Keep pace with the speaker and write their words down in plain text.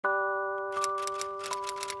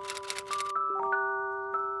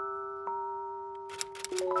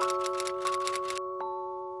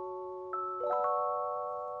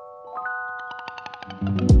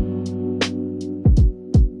Hello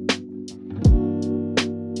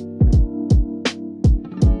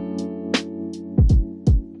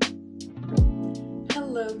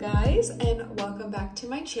guys, and welcome back to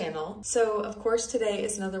my channel. So of course today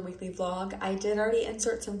is another weekly vlog. I did already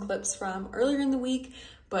insert some clips from earlier in the week,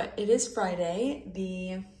 but it is Friday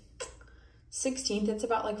the 16th. It's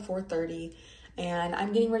about like 4:30 and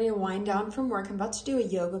I'm getting ready to wind down from work. I'm about to do a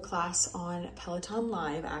yoga class on Peloton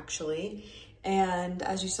Live actually. And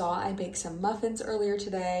as you saw, I baked some muffins earlier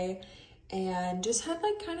today and just had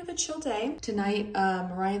like kind of a chill day. Tonight,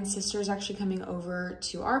 Ryan's sister is actually coming over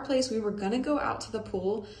to our place. We were gonna go out to the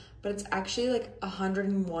pool, but it's actually like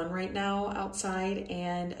 101 right now outside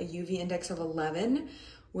and a UV index of 11,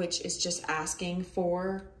 which is just asking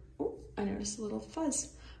for, oh, I noticed a little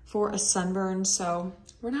fuzz, for a sunburn. So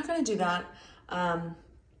we're not gonna do that.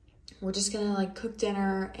 We're just gonna like cook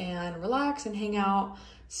dinner and relax and hang out.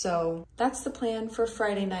 So that's the plan for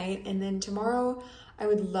Friday night. And then tomorrow, I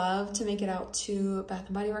would love to make it out to Bath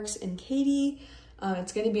 & Body Works in Katy.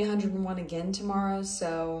 It's gonna be 101 again tomorrow,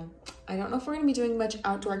 so I don't know if we're gonna be doing much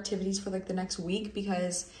outdoor activities for like the next week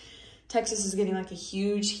because Texas is getting like a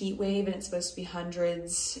huge heat wave and it's supposed to be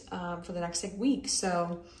hundreds for the next like week.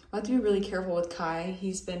 So I have to be really careful with Kai.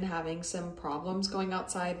 He's been having some problems going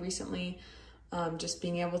outside recently, just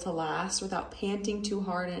being able to last without panting too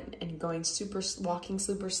hard and walking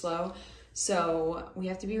super slow. So we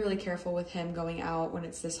have to be really careful with him going out when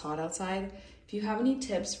it's this hot outside. If you have any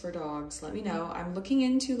tips for dogs, let me know. I'm looking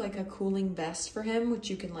into like a cooling vest for him, which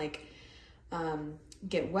you can like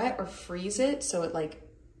get wet or freeze it. So it like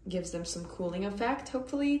gives them some cooling effect,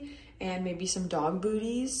 hopefully, and maybe some dog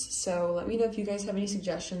booties. So let me know if you guys have any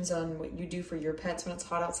suggestions on what you do for your pets when it's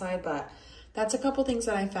hot outside. But that's a couple things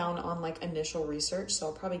that I found on like initial research. So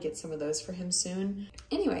I'll probably get some of those for him soon.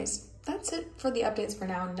 Anyways, that's it for the updates for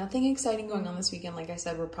now. Nothing exciting going on this weekend. Like I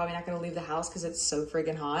said, we're probably not gonna leave the house because it's so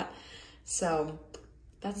friggin' hot. So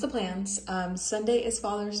that's the plans. Sunday is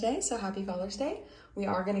Father's Day, so happy Father's Day. We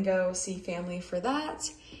are gonna go see family for that,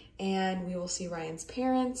 and we will see Ryan's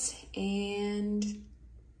parents, and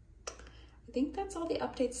I think that's all the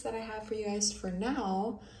updates that I have for you guys for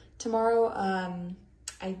now. Tomorrow,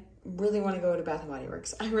 I really wanna go to Bath & Body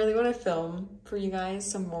Works. I really wanna film for you guys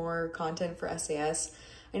some more content for SAS.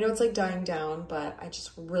 I know it's like dying down, but I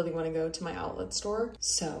just really want to go to my outlet store.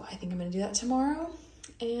 So I think I'm going to do that tomorrow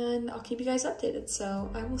and I'll keep you guys updated. So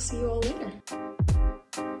I will see you all later.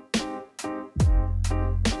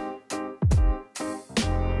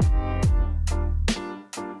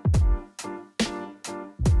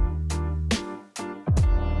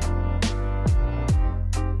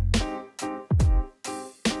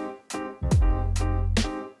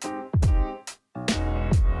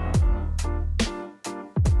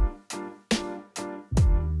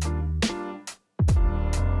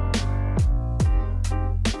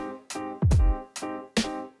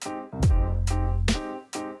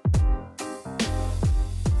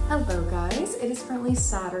 Hello guys, it is currently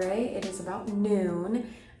Saturday. It is about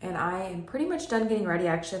noon and I am pretty much done getting ready.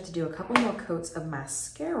 I actually have to do a couple more coats of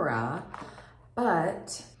mascara,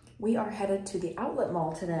 but we are headed to the outlet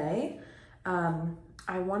mall today.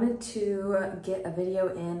 I wanted to get a video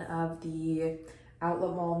in of the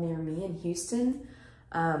outlet mall near me in Houston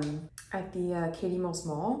at the Katy Mills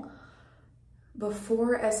Mall.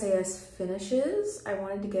 Before SAS finishes, I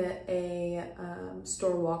wanted to get a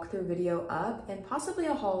store walkthrough video up and possibly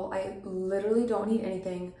a haul. I literally don't need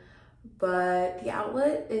anything, but the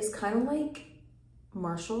outlet is kind of like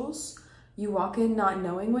Marshall's. You walk in not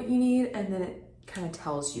knowing what you need and then it kind of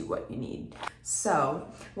tells you what you need. So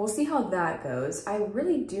we'll see how that goes. I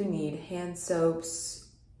really do need hand soaps,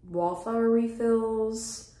 wallflower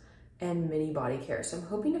refills, and mini body care. So I'm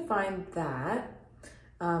hoping to find that.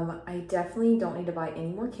 I definitely don't need to buy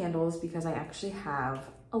any more candles because I actually have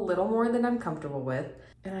a little more than I'm comfortable with.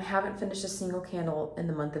 And I haven't finished a single candle in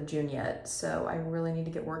the month of June yet. So I really need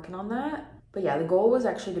to get working on that. But yeah, the goal was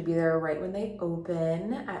actually to be there right when they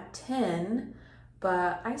open at 10.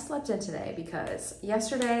 But I slept in today because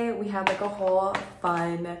yesterday we had like a whole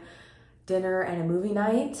fun dinner and a movie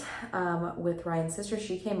night with Ryan's sister.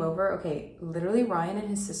 She came over. Okay, literally Ryan and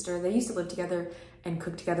his sister, they used to live together and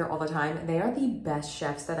cook together all the time. They are the best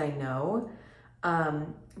chefs that I know.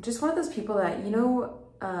 Just one of those people that, you know,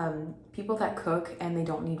 people that cook and they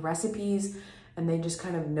don't need recipes and they just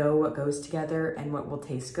kind of know what goes together and what will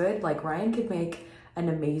taste good. Like Ryan could make an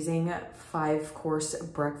amazing 5-course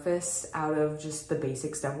breakfast out of just the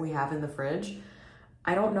basic stuff we have in the fridge.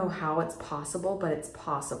 I don't know how it's possible, but it's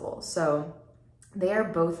possible. So they are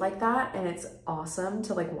both like that and it's awesome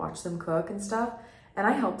to like watch them cook and stuff. And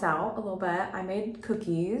I helped out a little bit. I made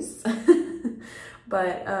cookies.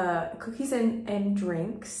 But cookies and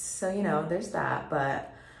drinks, so you know, there's that.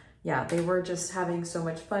 But yeah, they were just having so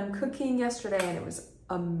much fun cooking yesterday, and it was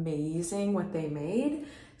amazing what they made.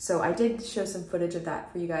 So I did show some footage of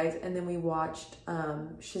that for you guys, and then we watched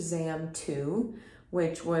Shazam 2,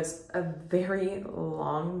 which was a very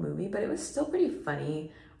long movie, but it was still pretty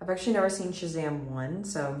funny. I've actually never seen Shazam 1,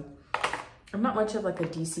 so I'm not much of like a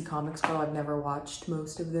DC Comics girl. I've never watched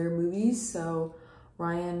most of their movies, so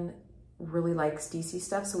Ryan really likes DC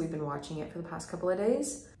stuff, so we've been watching it for the past couple of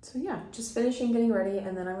days. So yeah, just finishing getting ready,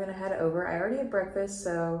 and then I'm gonna head over. I already had breakfast,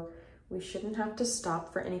 so we shouldn't have to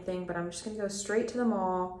stop for anything, but I'm just gonna go straight to the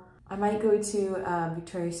mall. I might go to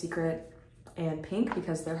Victoria's Secret and Pink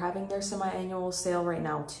because they're having their semi-annual sale right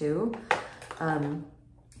now too.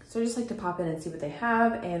 So I just like to pop in and see what they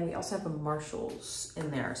have, and we also have a Marshalls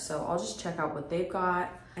in there, so I'll just check out what they've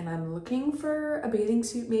got. And I'm looking for a bathing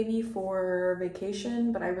suit maybe for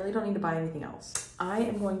vacation, but I really don't need to buy anything else. I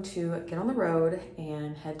am going to get on the road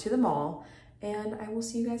and head to the mall, and I will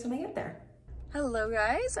see you guys when I get there. Hello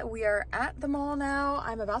guys, we are at the mall now.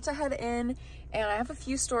 I'm about to head in, and I have a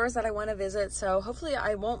few stores that I want to visit, so hopefully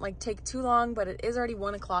I won't like take too long, but it is already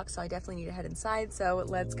 1 o'clock, so I definitely need to head inside, so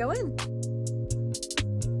let's go in.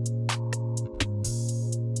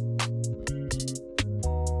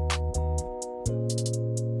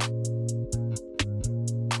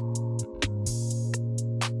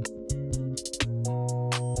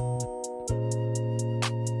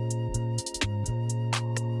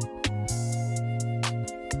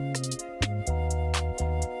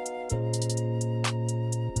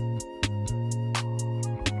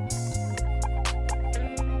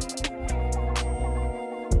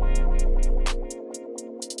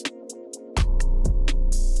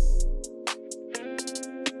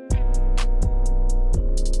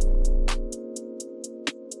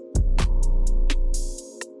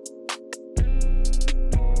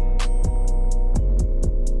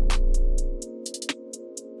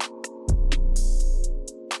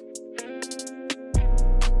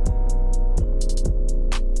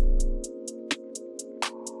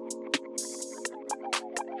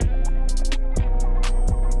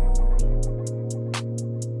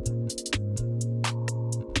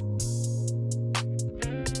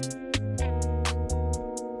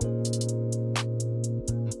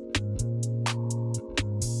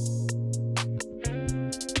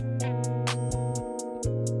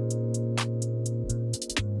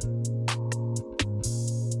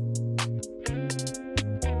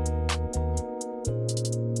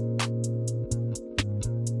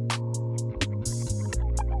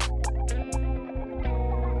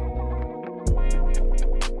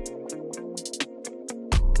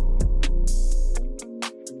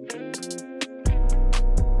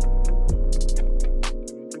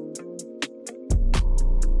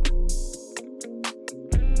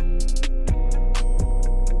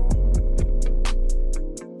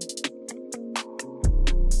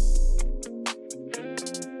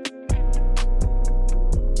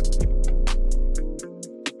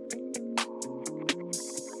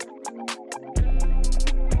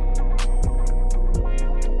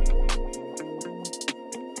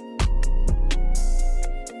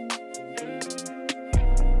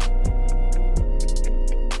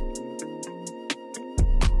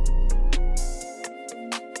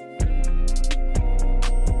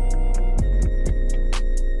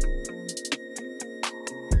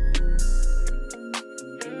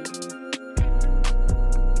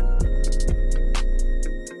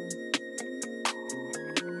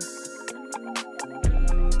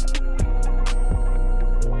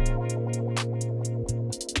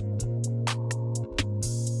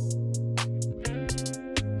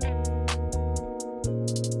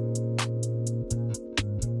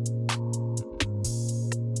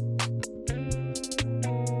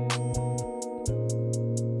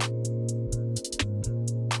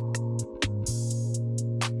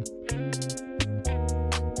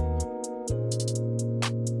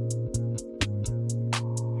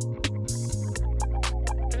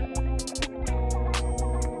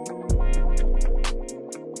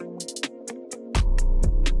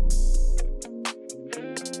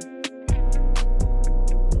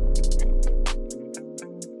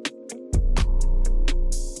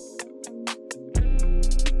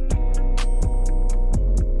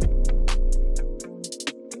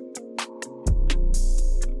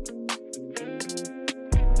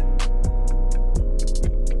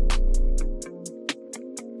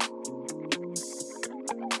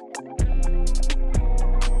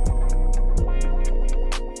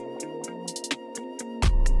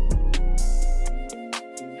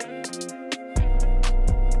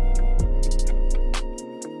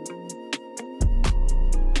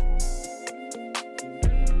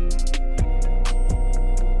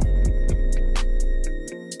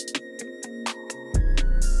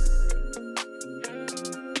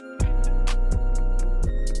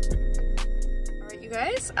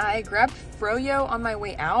 I grabbed froyo on my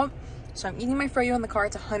way out. So I'm eating my froyo in the car.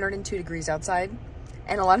 It's 102 degrees outside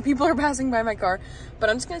and a lot of people are passing by my car, but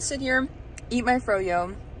I'm just gonna sit here, eat my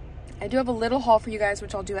froyo. I do have a little haul for you guys,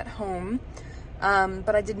 which I'll do at home.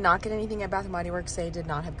 But I did not get anything at Bath & Body Works. They did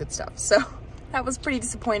not have good stuff. So that was pretty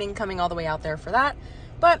disappointing coming all the way out there for that.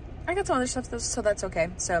 But I got some other stuff, so that's okay.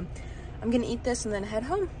 So I'm gonna eat this and then head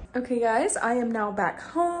home. Okay guys, I am now back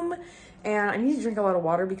home and I need to drink a lot of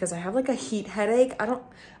water because I have like a heat headache. I don't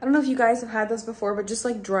know if you guys have had this before, but just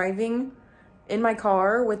like driving in my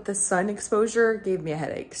car with the sun exposure gave me a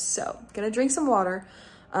headache. So gonna drink some water.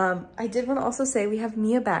 I did want to also say we have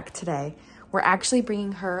Mia back today. We're actually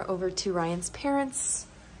bringing her over to Ryan's parents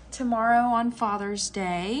tomorrow on Father's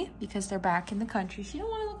Day because they're back in the country. She don't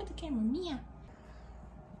want to look at the camera, Mia.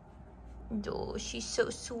 Oh, she's so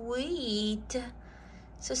sweet.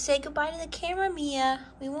 So say goodbye to the camera, Mia.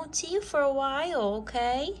 We won't see you for a while,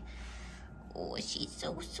 okay? Oh, she's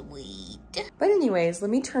so sweet. But anyways,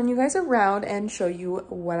 let me turn you guys around and show you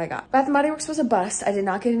what I got. Bath & Body Works was a bust. I did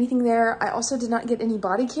not get anything there. I also did not get any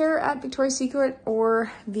body care at Victoria's Secret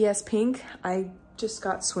or VS Pink. I just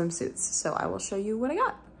got swimsuits, so I will show you what I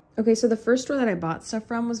got. Okay, so the first store that I bought stuff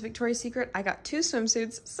from was Victoria's Secret. I got 2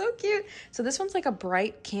 swimsuits, so cute. So this one's like a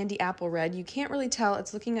bright candy apple red. You can't really tell,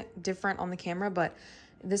 it's looking different on the camera, but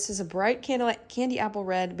this is a bright candy apple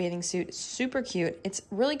red bathing suit, super cute. It's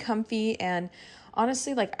really comfy and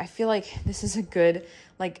honestly, like I feel like this is a good,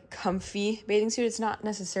 like comfy bathing suit. It's not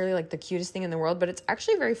necessarily like the cutest thing in the world, but it's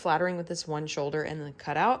actually very flattering with this one shoulder and the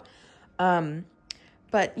cutout.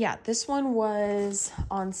 But yeah, this one was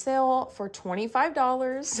on sale for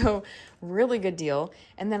 $25, so really good deal.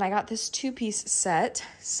 And then I got this 2-piece set,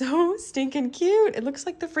 so stinking cute. It looks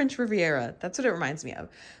like the French Riviera. That's what it reminds me of.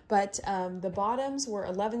 But the bottoms were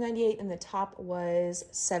 $11.98 and the top was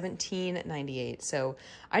 $17.98. So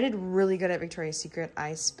I did really good at Victoria's Secret.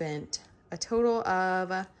 I spent a total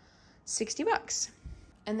of $60.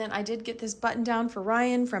 And then I did get this button down for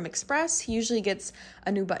Ryan from Express. He usually gets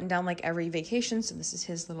a new button down like every vacation. So this is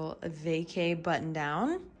his little vacay button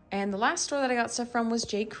down. And the last store that I got stuff from was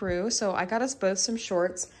J. Crew. So I got us both some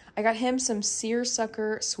shorts. I got him some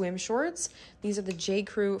Seersucker swim shorts. These are the J.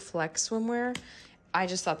 Crew Flex swimwear. I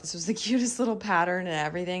just thought this was the cutest little pattern and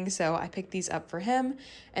everything. So I picked these up for him.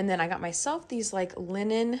 And then I got myself these like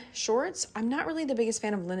linen shorts. I'm not really the biggest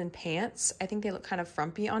fan of linen pants. I think they look kind of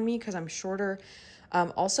frumpy on me because I'm shorter.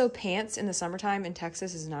 Also, pants in the summertime in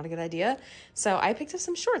Texas is not a good idea. So I picked up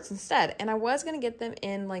some shorts instead. And I was going to get them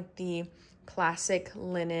in like the classic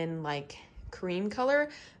linen like cream color,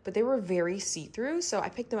 but they were very see-through. So I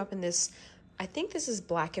picked them up in this, I think this is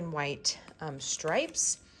black and white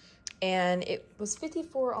stripes. And it was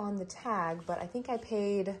 $54 on the tag, but I think I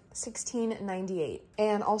paid $16.98.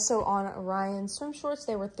 And also on Ryan's swim shorts,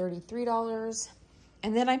 they were $33.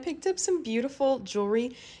 And then I picked up some beautiful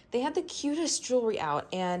jewelry. They had the cutest jewelry out,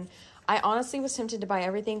 and I honestly was tempted to buy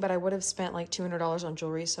everything, but I would have spent like $200 on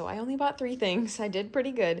jewelry, so I only bought 3 things. I did pretty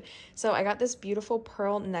good. So I got this beautiful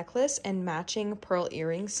pearl necklace and matching pearl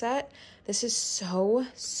earring set. This is so,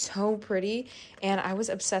 so pretty, and I was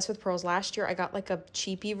obsessed with pearls last year. I got like a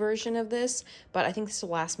cheapy version of this, but I think this will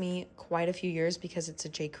last me quite a few years because it's a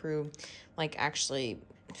J. Crew, like actually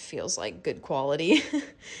feels like good quality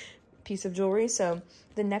piece of jewelry. So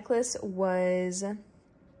the necklace was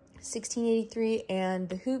 $16.83 and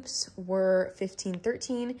the hoops were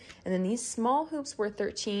 $15.13, and then these small hoops were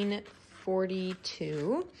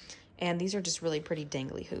 $13.42, and these are just really pretty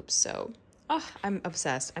dangly hoops. So I'm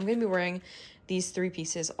obsessed. I'm gonna be wearing these 3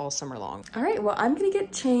 pieces all summer long. All right, well, I'm gonna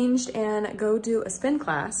get changed and go do a spin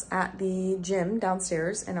class at the gym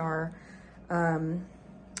downstairs in our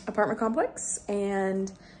apartment complex,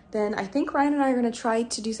 and then I think Ryan and I are gonna try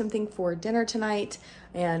to do something for dinner tonight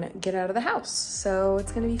and get out of the house. So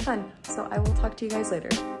it's gonna be fun. So I will talk to you guys later.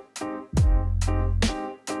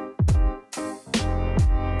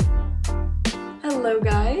 Hello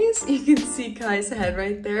guys, you can see Kai's head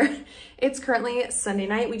right there. It's currently Sunday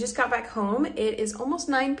night. We just got back home. It is almost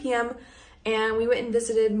 9 p.m. and we went and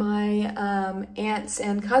visited my aunts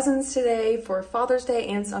and cousins today for Father's Day,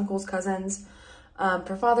 aunts, uncles, cousins.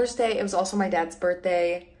 For Father's Day, it was also my dad's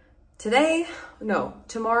birthday.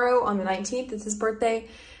 Tomorrow on the 19th, it's his birthday.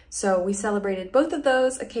 So we celebrated both of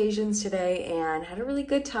those occasions today and had a really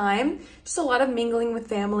good time. Just a lot of mingling with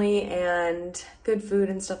family and good food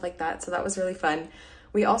and stuff like that. So that was really fun.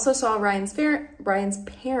 We also saw Ryan's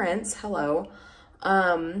parents, hello,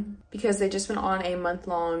 because they just went on a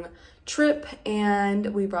month-long trip,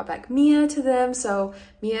 and we brought back Mia to them. So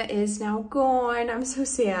Mia is now gone. I'm so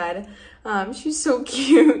sad. She's so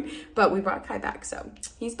cute, but we brought Kai back. So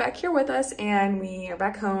he's back here with us and we are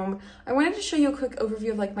back home. I wanted to show you a quick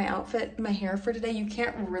overview of like my outfit, my hair for today. You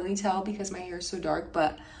can't really tell because my hair is so dark,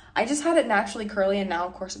 but I just had it naturally curly, and now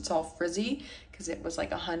of course it's all frizzy because it was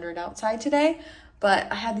like 100 outside today.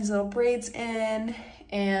 But I had these little braids in,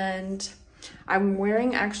 and I'm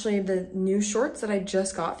wearing actually the new shorts that I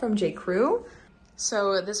just got from J. Crew.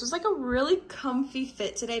 So this was like a really comfy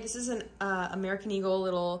fit today. This is an American Eagle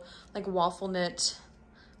little like waffle knit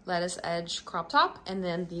lettuce edge crop top, and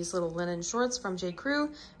then these little linen shorts from J.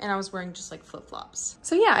 Crew, and I was wearing just like flip-flops.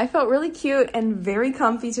 So yeah, I felt really cute and very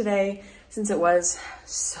comfy today since it was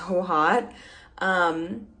so hot.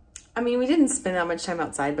 I mean, we didn't spend that much time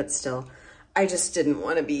outside, but still, I just didn't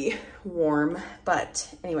want to be warm.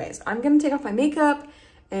 But anyways, I'm gonna take off my makeup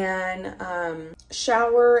and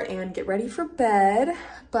shower and get ready for bed.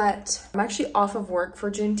 But I'm actually off of work for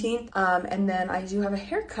Juneteenth, and then I do have a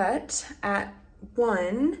haircut at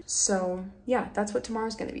 1. So yeah, that's what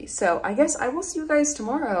tomorrow's gonna be. So I guess I will see you guys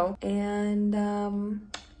tomorrow, and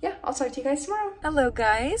yeah, I'll talk to you guys tomorrow. Hello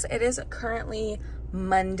guys, it is currently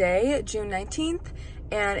Monday, June 19th,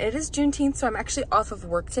 and it is Juneteenth, so I'm actually off of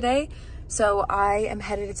work today. So I am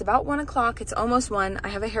headed, it's about 1 o'clock, it's almost 1. I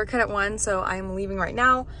have a haircut at 1, so I'm leaving right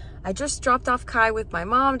now. I just dropped off Kai with my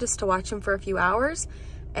mom just to watch him for a few hours.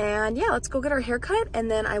 And yeah, let's go get our haircut, and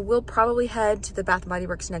then I will probably head to the Bath & Body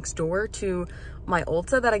Works next door to my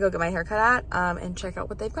Ulta that I go get my haircut at, and check out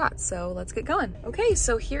what they've got. So let's get going. Okay,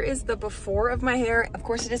 so here is the before of my hair. Of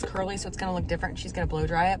course it is curly, so it's gonna look different. She's gonna blow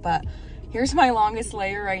dry it, but here's my longest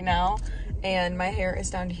layer right now, and my hair is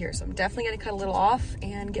down to here. So I'm definitely gonna cut a little off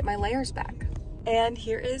and get my layers back. And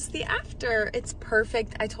here is the after. It's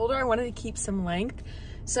perfect. I told her I wanted to keep some length,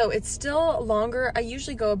 so it's still longer. I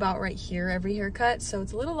usually go about right here every haircut, so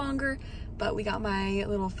it's a little longer, but we got my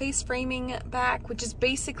little face framing back, which is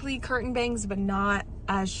basically curtain bangs, but not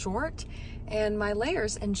as short, and my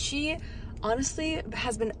layers. And she honestly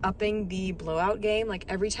has been upping the blowout game. Like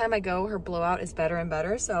every time I go, her blowout is better and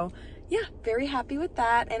better. So yeah, very happy with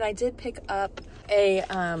that. And I did pick up a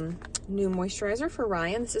new moisturizer for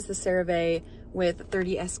Ryan. This is the CeraVe with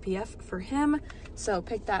 30 SPF for him. So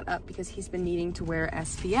picked that up because he's been needing to wear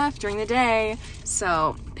SPF during the day.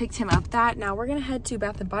 So picked him up that. Now we're gonna head to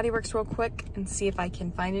Bath & Body Works real quick and see if I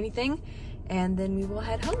can find anything, and then we will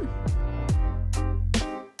head home.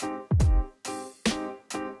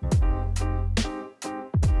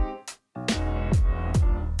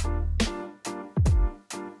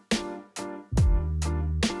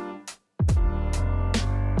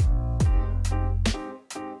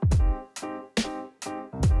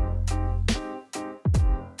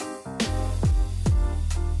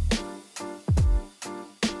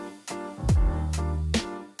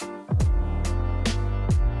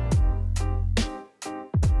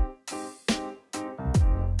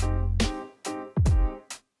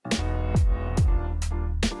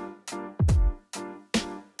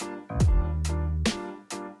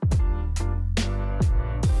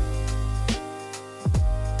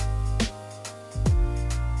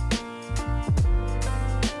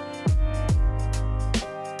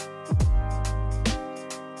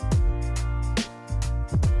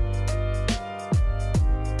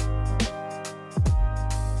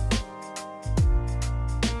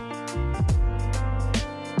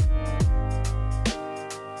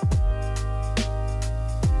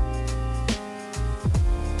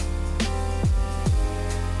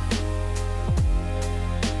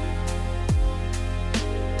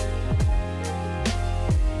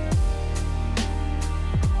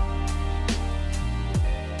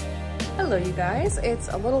 Hello you guys, it's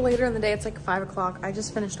a little later in the day. It's like 5 o'clock. I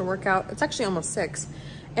just finished a workout. It's actually almost 6,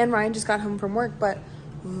 and Ryan just got home from work, but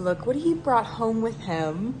look what he brought home with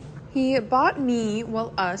him. He bought me,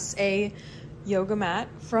 well us, a yoga mat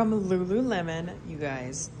from Lululemon. You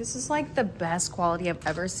guys, this is like the best quality I've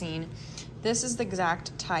ever seen. This is the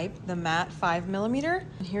exact type, the mat 5mm.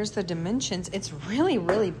 And here's the dimensions. It's really,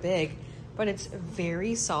 really big, but it's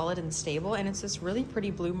very solid and stable, and it's this really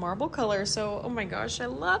pretty blue marble color. So, oh my gosh, I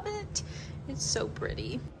love it. It's so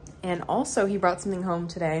pretty. And also he brought something home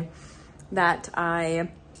today that I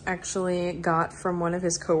actually got from one of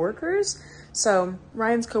his coworkers. So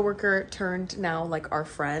Ryan's coworker turned now like our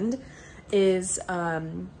friend is, we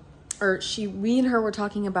and her were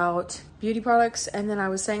talking about beauty products, and then I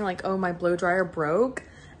was saying like, oh, my blow dryer broke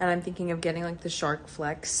and I'm thinking of getting like the Shark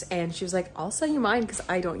Flex, and she was like, I'll sell you mine because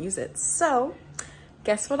I don't use it. So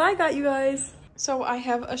guess what I got, you guys? So I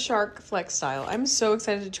have a Shark Flex style. I'm so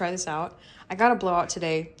excited to try this out. I got a blowout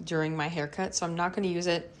today during my haircut, so I'm not going to use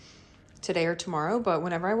it today or tomorrow, but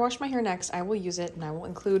whenever I wash my hair next, I will use it and I will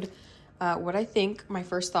include what I think, my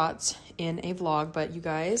first thoughts in a vlog. But you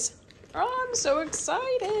guys, oh, I'm so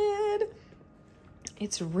excited.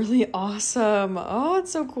 It's really awesome. Oh,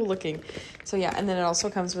 it's so cool looking. So yeah, and then it also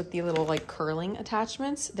comes with the little like curling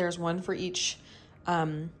attachments. There's one for each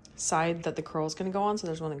side that the curl is going to go on. So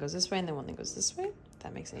there's one that goes this way and then one that goes this way, if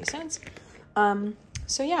that makes any sense.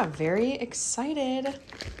 So yeah, very excited.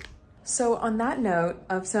 So on that note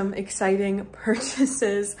of some exciting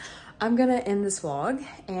purchases, I'm gonna end this vlog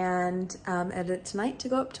and edit tonight to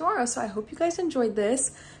go up tomorrow. So I hope you guys enjoyed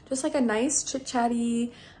this. Just like a nice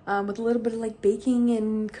chit-chatty with a little bit of like baking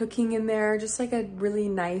and cooking in there. Just like a really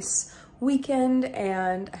nice weekend,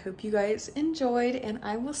 and I hope you guys enjoyed, and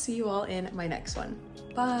I will see you all in my next one.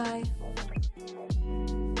 Bye.